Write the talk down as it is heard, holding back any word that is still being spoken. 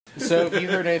So, have you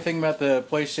heard anything about the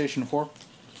PlayStation 4?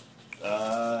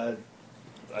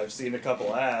 I've seen a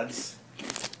couple ads.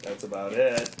 That's about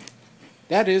it.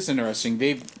 That is interesting.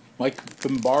 They've,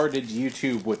 bombarded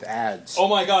YouTube with ads. Oh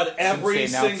my god, every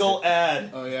Since they announced single ad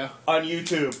Oh, yeah? on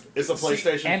YouTube is a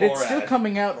PlayStation 4 and it's still ad.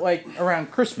 coming out, around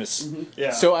Christmas. Mm-hmm.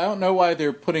 Yeah. So, I don't know why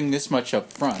they're putting this much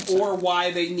up front. Or why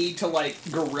they need to,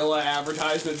 guerrilla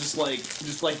advertisement,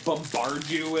 just bombard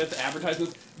you with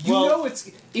advertisements. You Well, know it's...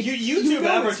 YouTube know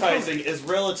it's advertising coming. is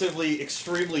relatively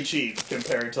extremely cheap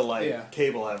compared to, Yeah.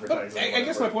 cable But advertising. I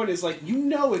guess my point is, you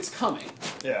know it's coming.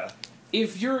 Yeah.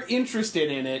 If you're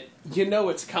interested in it, you know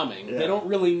it's coming. Yeah. They don't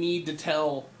really need to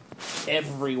tell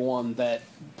everyone that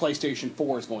PlayStation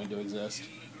 4 is going to exist.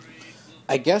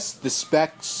 I guess the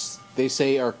specs, they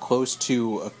say, are close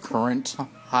to a current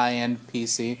high-end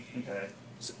PC. Okay.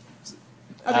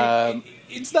 I mean,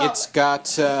 it's not... It's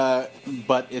got,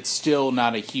 but it's still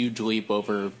not a huge leap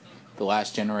over the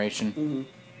last generation. Mm-hmm.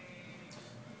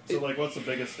 So, what's the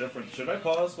biggest difference? Should I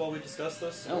pause while we discuss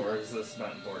this? No. Or is this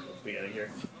not important at the beginning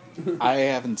here? I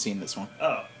haven't seen this one.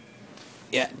 Oh.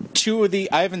 Yeah,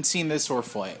 I haven't seen this or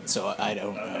Flight, so I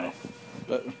don't know.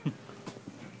 But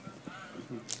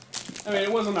I mean,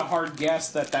 it wasn't a hard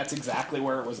guess that that's exactly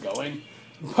where it was going.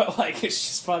 But, it's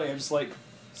just funny. I'm just like...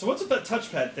 So what's with that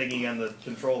touchpad thingy on the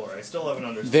controller? I still haven't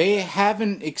understood. they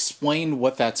haven't explained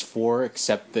what that's for,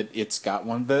 except that it's got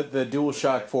one. The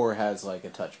DualShock 4 has, a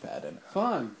touchpad in it.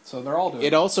 Fun. So they're all doing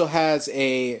It also has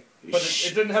a... But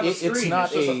it didn't have a screen, It's not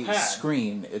it's just a a pad.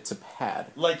 screen, it's a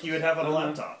pad. Like you would have on a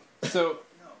laptop. So,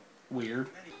 weird.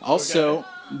 Also,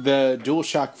 the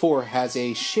DualShock 4 has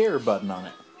a share button on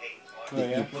it. Oh,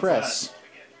 yeah? You press,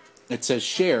 it says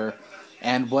share,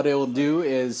 and what it will do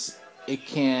is it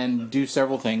can do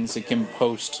several things. It can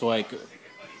post, Like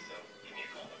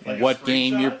a what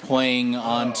game you're screenshot? playing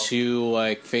onto,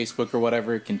 Facebook or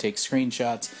whatever. It can take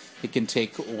screenshots. It can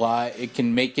take It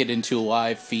can make it into a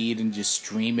live feed and just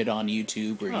stream it on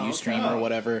YouTube or Ustream or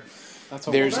whatever. That's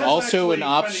what There's That's also actually an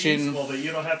option. kinda useful that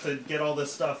you don't have to get all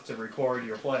this stuff to record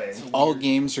your playing. All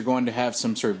games are going to have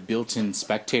some sort of built-in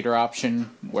spectator option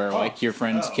where, your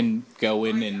friends can go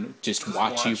in and just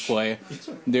watch you play.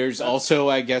 There's also,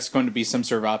 I guess, going to be some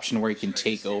sort of option where you can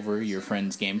take over your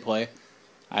friend's gameplay.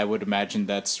 I would imagine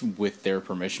that's with their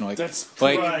permission. That's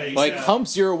right, yeah. Hump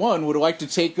 01 would like to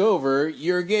take over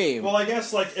your game. Well, I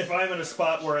guess, if I'm in a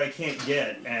spot where I can't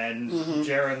get, and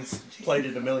Jaren's played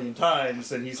it a million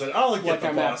times, and he said, I'll get the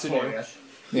I'm boss apt to for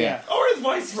do. you. Yeah. Or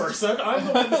vice versa. I'm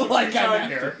the one that's I'm trying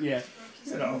apt here. to- Yeah.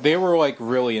 You know. They were,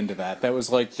 really into that. That was,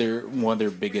 one of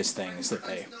their biggest things that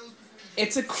they...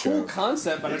 It's a cool Sure.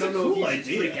 concept, but It's I a don't know cool if you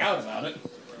should idea. freak out about it.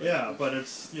 Yeah, but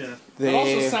it's, It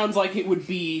also sounds like it would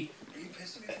be,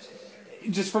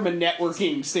 just from a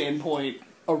networking standpoint,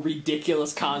 a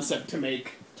ridiculous concept to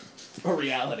make a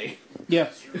reality. Yeah.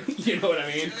 You know what I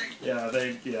mean?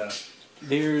 yeah.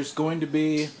 There's going to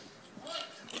be...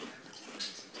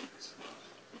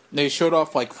 They showed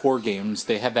off, 4 games.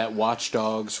 They had that Watch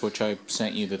Dogs, which I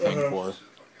sent you the thing for,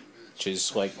 which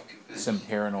is, some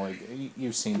paranoid...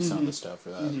 You've seen some of the stuff for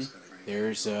that.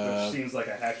 There's, Which seems like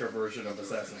a hacker version of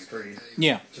Assassin's Creed.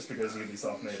 Yeah. Just because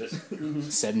Ubisoft made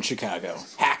it. Set in Chicago.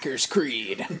 Hackers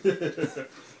Creed.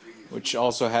 Which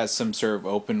also has some sort of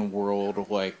open world,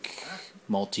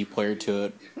 multiplayer to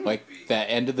it. Like that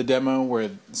end of the demo where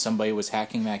somebody was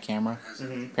hacking that camera.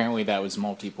 Apparently that was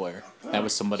multiplayer. That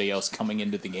was somebody else coming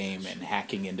into the game and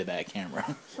hacking into that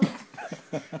camera.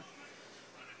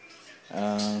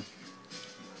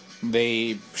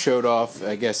 They showed off,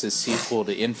 I guess, a sequel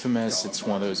to Infamous. It's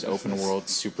one of those open world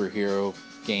superhero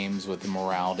games with the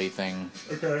morality thing.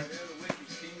 Okay.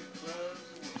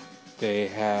 They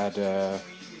had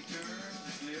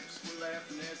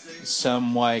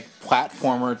some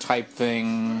platformer type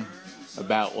thing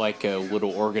about a little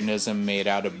organism made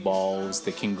out of balls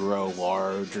that can grow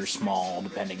large or small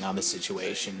depending on the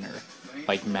situation, or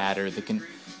matter that can...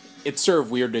 It's sort of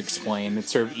weird to explain.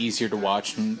 It's sort of easier to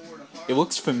watch, and it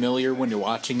looks familiar when you're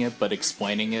watching it, but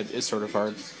explaining it is sort of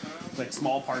hard.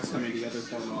 Small parts coming together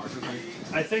for a larger thing.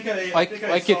 I think I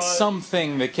saw It's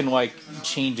something that can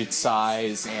change its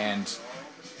size and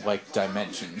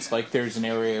dimensions. There's an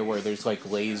area where there's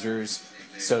lasers,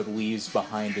 so it leaves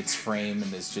behind its frame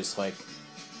and is just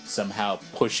somehow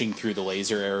pushing through the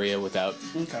laser area without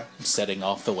setting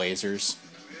off the lasers.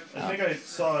 I think I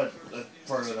saw a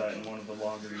part of that in one of the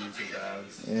longer YouTube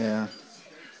ads. Yeah.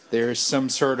 There's some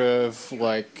sort of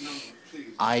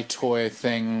iToy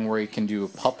thing where you can do a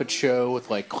puppet show with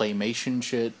claymation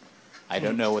shit. I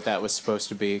don't know what that was supposed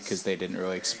to be because they didn't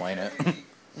really explain it.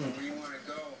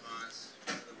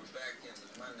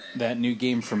 that new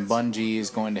game from Bungie is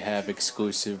going to have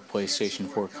exclusive PlayStation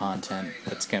 4 content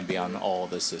that's going to be on all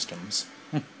the systems.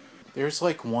 There's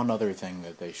like one other thing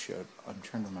that they showed. I'm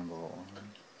trying to remember what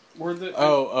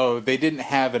one. They didn't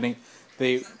have any.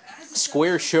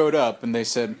 Square showed up and they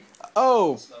said,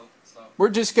 "Oh, we're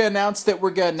just gonna announce that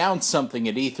we're gonna announce something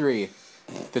at E3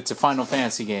 that's a Final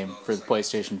Fantasy game for the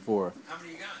PlayStation 4.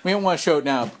 We don't want to show it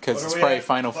now because it's probably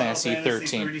Final Fantasy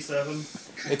 13. 37?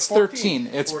 It's 13.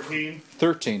 It's 14?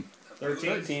 13.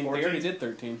 13. They already did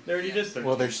 13. They already did 13.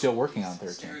 Well, they're still working on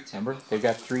 13. Remember, they've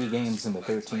got 3 games in the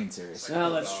 13 series.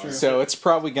 Oh, that's true. So it's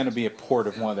probably going to be a port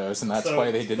of one of those, and that's why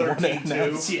they didn't want to 13-2?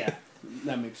 announce. Yeah,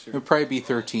 that makes sense. It'll probably be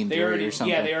 13 They already, or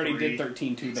something. yeah, they already did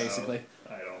 13-2, basically.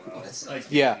 I don't know. I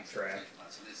can't Yeah. keep track.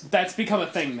 That's become a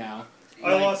thing now.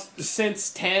 I lost...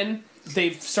 Since 10,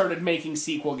 they've started making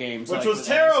sequel games. Which like was this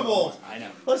terrible! I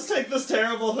know. Let's take this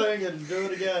terrible thing and do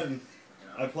it again.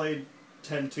 I played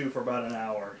 10-2 for about an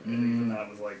hour, and even that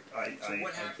was like, I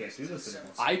can't do this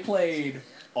anymore. I played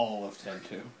all of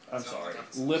 10-2. I'm sorry.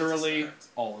 Literally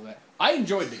all of it. I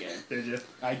enjoyed the game. Did you?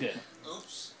 I did.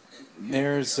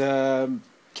 There's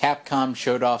Capcom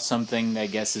showed off something I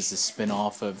guess is a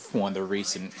spin-off of one of the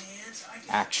recent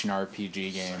action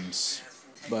RPG games.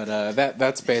 But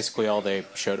that's basically all they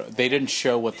showed. They didn't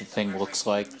show what the thing looks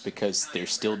like because they're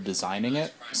still designing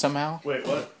it somehow. Wait,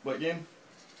 what? What game?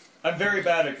 I'm very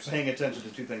bad at paying attention to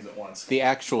two things at once. The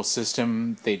actual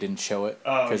system, they didn't show it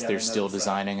because they're still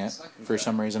designing it for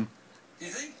some reason.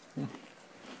 And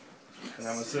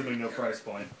I'm assuming no price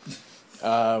point.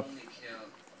 Uh,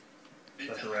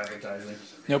 That they're advertising.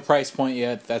 no price point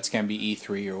yet. That's going to be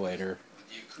E3 or later.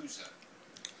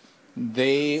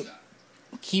 They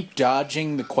keep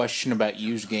dodging the question about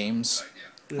used games.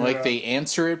 Like, they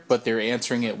answer it, but they're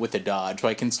answering it with a dodge.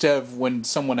 Like, instead of when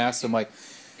someone asks them, like,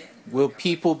 will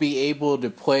people be able to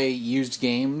play used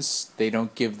games? They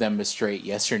don't give them a straight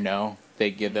yes or no.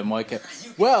 They give them, like,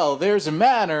 well, there's a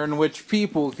manner in which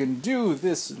people can do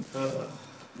this.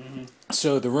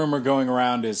 So the rumor going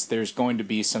around is there's going to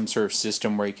be some sort of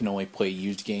system where you can only play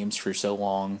used games for so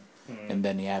long, and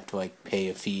then you have to, like, pay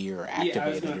a fee or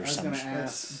activate it or something.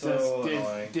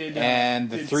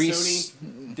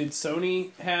 Did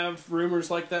Sony have rumors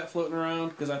like that floating around?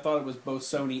 Because I thought it was both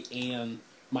Sony and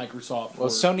Microsoft. Well,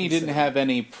 Sony didn't have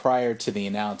any prior to the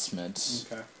announcement.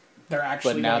 Okay. They're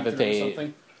actually But now going that through they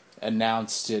something?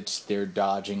 announced it, they're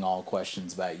dodging all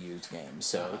questions about used games.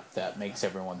 So that makes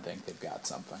everyone think they've got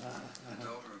something.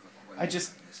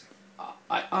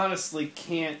 I honestly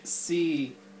can't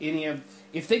see any of...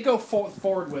 If they go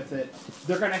forward with it,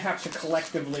 they're going to have to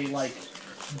collectively, like,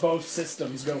 both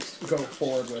systems go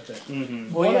forward with it.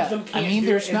 Mm-hmm. Well, One yeah, of them can't I mean, do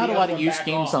there's it, not and a the lot other of one used back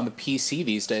games off. on the PC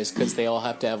these days because they all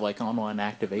have to have, like, online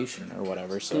activation or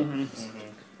whatever. So,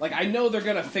 Like, I know they're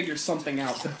going to figure something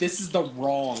out, but this is the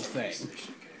wrong thing.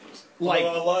 Like,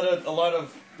 Well, a lot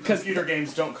of computer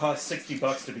games don't cost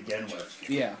 $60 to begin with.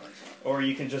 yeah. Or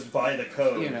you can just buy the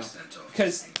code. You know,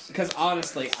 because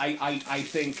honestly, I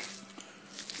think,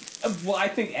 well, I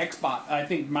think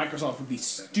Microsoft would be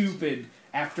stupid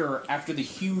after the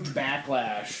huge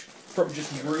backlash from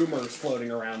just rumors floating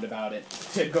around about it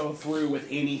to go through with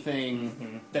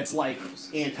anything that's like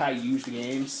anti-used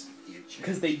games,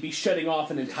 because they'd be shutting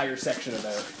off an entire section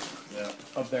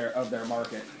of their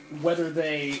market, whether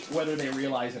they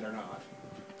realize it or not.